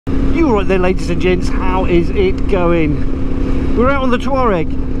You right there, ladies and gents, how is it going? We're out on the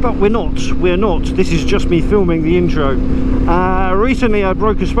Tuareg, but we're not. This is just me filming the intro. Recently I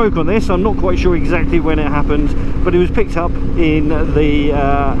broke a spoke on this. I'm not quite sure exactly when it happened, but it was picked up in the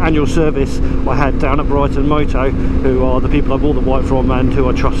annual service I had down at Brighton Moto, who are the people I bought the bike from and who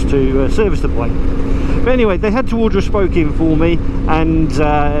I trust to service the bike. But anyway, they had to order a spoke in for me, and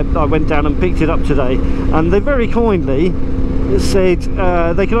I went down and picked it up today, and they very kindly said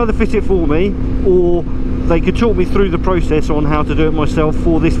they could either fit it for me or they could talk me through the process on how to do it myself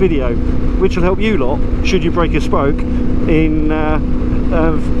for this video, which will help you lot should you break a spoke in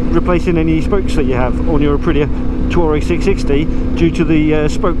replacing any spokes that you have on your Aprilia Tuareg 660 due to the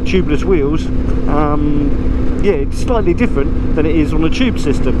spoke tubeless wheels. Yeah, it's slightly different than it is on a tube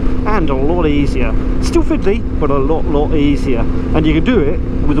system, and a lot easier. Still fiddly, but a lot easier, and you can do it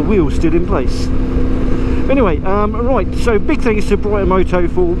with the wheels still in place. Anyway, right, so big thanks to Brighton Moto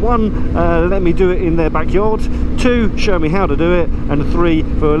for one, letting me do it in their backyard, two, showing me how to do it, and three,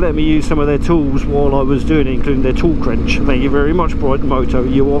 for letting me use some of their tools while I was doing it, including their tool crunch. Thank you very much, Brighton Moto,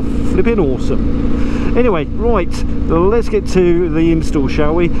 you are flipping awesome. Anyway, right, let's get to the install,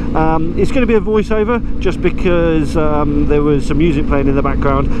 shall we? It's going to be a voiceover, just because there was some music playing in the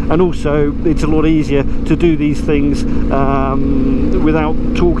background, and also it's a lot easier to do these things without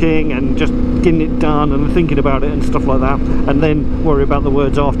talking and just getting it done and thinking about it and stuff like that, and then worry about the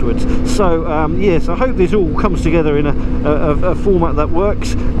words afterwards. So yes, I hope this all comes together in a format that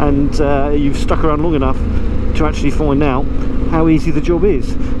works, and you've stuck around long enough to actually find out how easy the job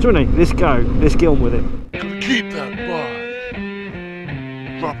is. So anyway, let's go, let's get on with it. Keep that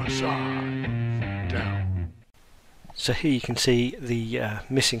bike rubber side down. So here you can see the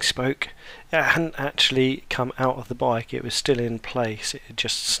missing spoke. It hadn't actually come out of the bike, it was still in place, it had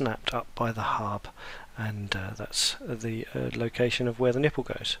just snapped up by the hub, and that's the location of where the nipple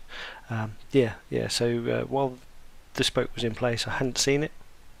goes. So while the spoke was in place I hadn't seen it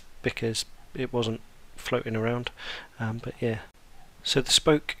because it wasn't floating around, but yeah. So the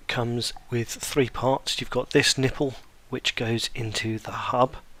spoke comes with three parts. You've got this nipple which goes into the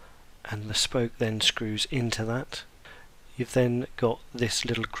hub, and the spoke then screws into that. You've then got this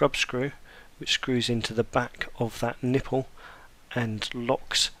little grub screw which screws into the back of that nipple and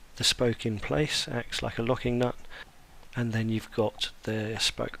locks the spoke in place, acts like a locking nut, and then you've got the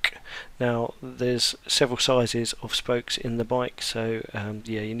spoke. Now there's several sizes of spokes in the bike, so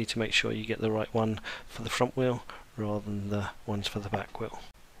yeah, you need to make sure you get the right one for the front wheel rather than the ones for the back wheel.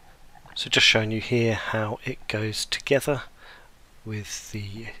 So just showing you here how it goes together, with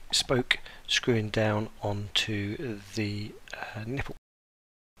the spoke screwing down onto the nipple,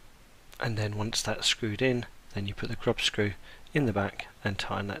 and then once that's screwed in, then you put the grub screw in the back and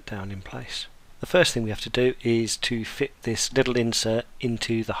tighten that down in place. The first thing we have to do is to fit this little insert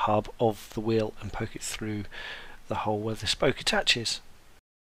into the hub of the wheel and poke it through the hole where the spoke attaches.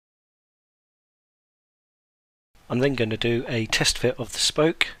 I'm then going to do a test fit of the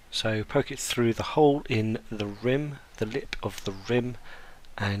spoke, so poke it through the hole in the rim, the lip of the rim,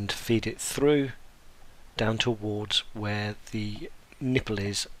 and feed it through down towards where the nipple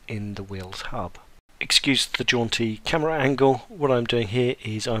is in the wheel's hub. Excuse the jaunty camera angle. What I'm doing here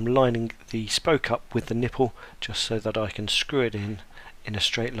is I'm lining the spoke up with the nipple just so that I can screw it in a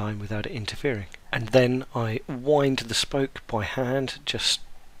straight line without it interfering. And then I wind the spoke by hand, just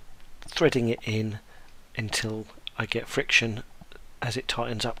threading it in until I get friction as it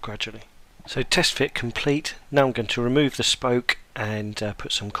tightens up gradually. So test fit complete. Now I'm going to remove the spoke and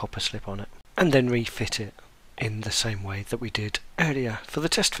put some copper slip on it, and then refit it in the same way that we did earlier for the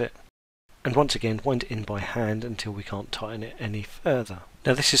test fit. And once again wind it in by hand until we can't tighten it any further.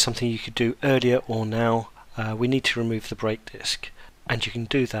 Now this is something you could do earlier or now. We need to remove the brake disc, and you can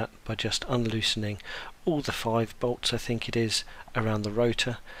do that by just unloosening all the 5 bolts, I think it is, around the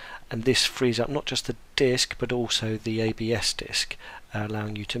rotor, and this frees up not just the disc but also the ABS disc,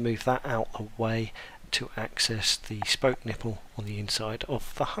 allowing you to move that out the way to access the spoke nipple on the inside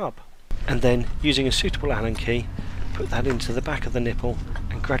of the hub. And then using a suitable Allen key, put that into the back of the nipple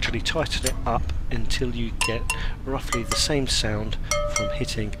and gradually tighten it up until you get roughly the same sound from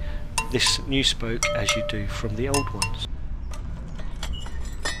hitting this new spoke as you do from the old ones.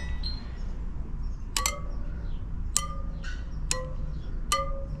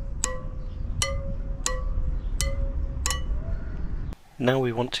 Now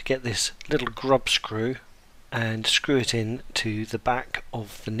we want to get this little grub screw and screw it in to the back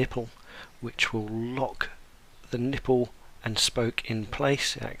of the nipple, which will lock the nipple and spoke in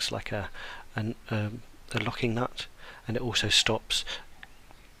place. It acts like a locking nut, and it also stops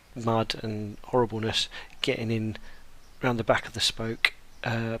mud and horribleness getting in around the back of the spoke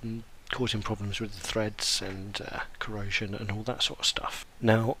causing problems with the threads and corrosion and all that sort of stuff.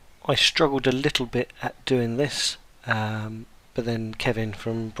 Now, I struggled a little bit at doing this, but then Kevin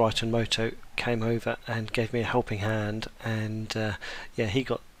from Brighton Moto came over and gave me a helping hand, and yeah, he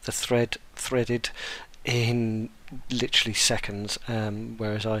got the thread threaded in literally seconds,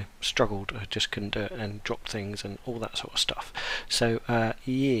 whereas I struggled. I just couldn't do it and dropped things and all that sort of stuff. So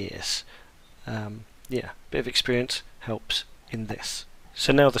yes, yeah, bit of experience helps in this.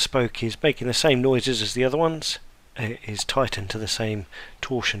 So now the spoke is making the same noises as the other ones. It is tightened to the same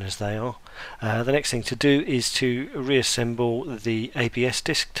torsion as they are. The next thing to do is to reassemble the ABS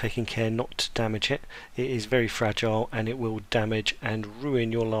disc, taking care not to damage it. It is very fragile and it will damage and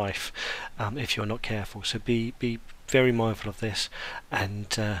ruin your life if you're not careful. So be very mindful of this, and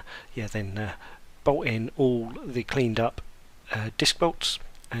yeah, then bolt in all the cleaned up disc bolts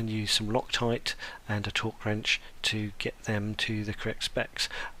and use some Loctite and a torque wrench to get them to the correct specs.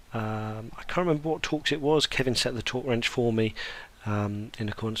 I can't remember what torques it was. Kevin set the torque wrench for me in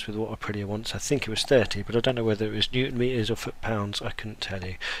accordance with what Aprilia wants. I think it was 30, but I don't know whether it was Newton meters or foot pounds. I couldn't tell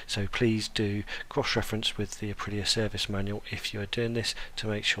you. So please do cross-reference with the Aprilia service manual if you are doing this, to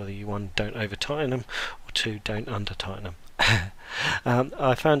make sure that you, one, don't over-tighten them, or two, don't under-tighten them.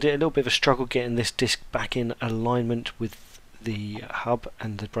 I found it a little bit of a struggle getting this disc back in alignment with the hub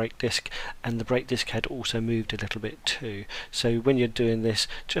and the brake disc, and the brake disc had also moved a little bit too. So when you're doing this,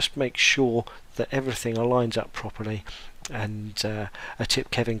 just make sure that everything aligns up properly. And a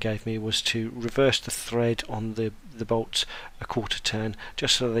tip Kevin gave me was to reverse the thread on the bolts a quarter turn,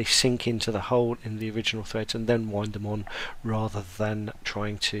 just so they sink into the hole in the original threads, and then wind them on, rather than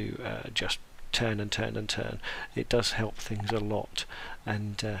trying to just turn and turn and turn. It does help things a lot.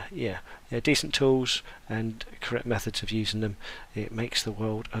 And yeah, decent tools and correct methods of using them, it makes the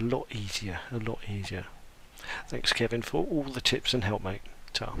world a lot easier, Thanks Kevin for all the tips and help, mate.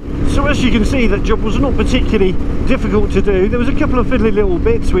 So as you can see, that job was not particularly difficult to do. There was a couple of fiddly little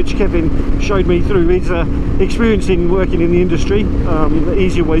bits which Kevin showed me through his experience in working in the industry,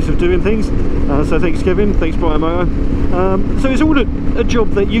 easier ways of doing things. So thanks Kevin, thanks Brighton Moto. So it's all a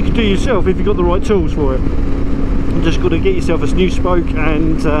job that you can do yourself if you've got the right tools for it. You've just got to get yourself a new spoke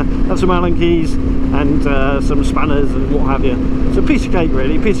and have some Allen keys and some spanners and what have you. So piece of cake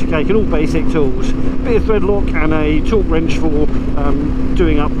really, piece of cake, and all basic tools. Bit of thread lock and a torque wrench for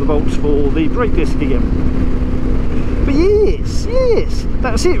doing up the bolts for the brake disc again. But yes,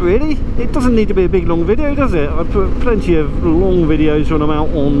 that's it really. It doesn't need to be a big long video, does it? I put plenty of long videos when I'm out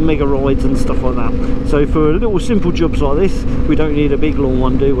on mega rides and stuff like that. So for little simple jobs like this, we don't need a big long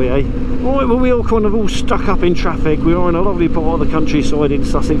one, do we, eh? Right, well, we are kind of all stuck up in traffic. We are in a lovely part of the countryside in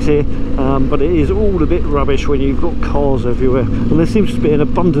Sussex here, but it is all a bit rubbish when you've got cars everywhere, and there seems to be an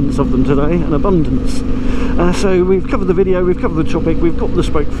abundance of them today, an abundance. So we've covered the video, we've covered the topic, we've got the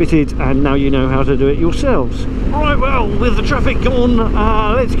spoke fitted, and now you know how to do it yourselves. Right, well, with the traffic gone,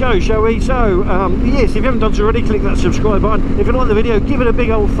 let's go, shall we? So yes, if you haven't done so already, click that subscribe button. If you like the video, give it a big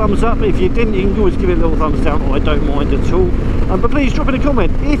old thumbs up. If you didn't, you can always give it a little thumbs down. I don't mind at all. But please drop in a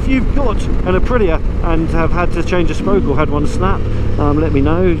comment if you've got an Aprilia and have had to change a spoke or had one snap. Let me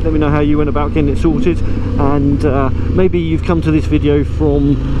know how you went about getting it sorted, and maybe you've come to this video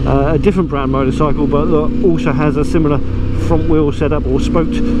from a different brand motorcycle but that also has a similar front wheel setup or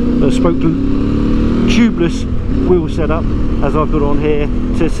spoked tubeless wheel setup as I've got on here,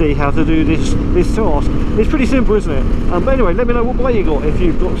 to see how to do this task. It's pretty simple, isn't it? But anyway, let me know what way you got if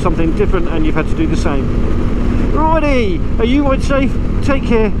you've got something different and you've had to do the same. Righty, are you ride safe, take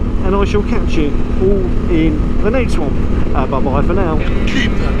care, and I shall catch you all in the next one. Bye bye for now.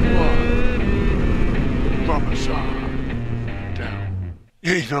 Keep that rubber side down.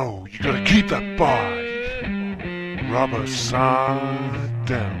 You know, you gotta keep that rubber side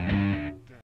down.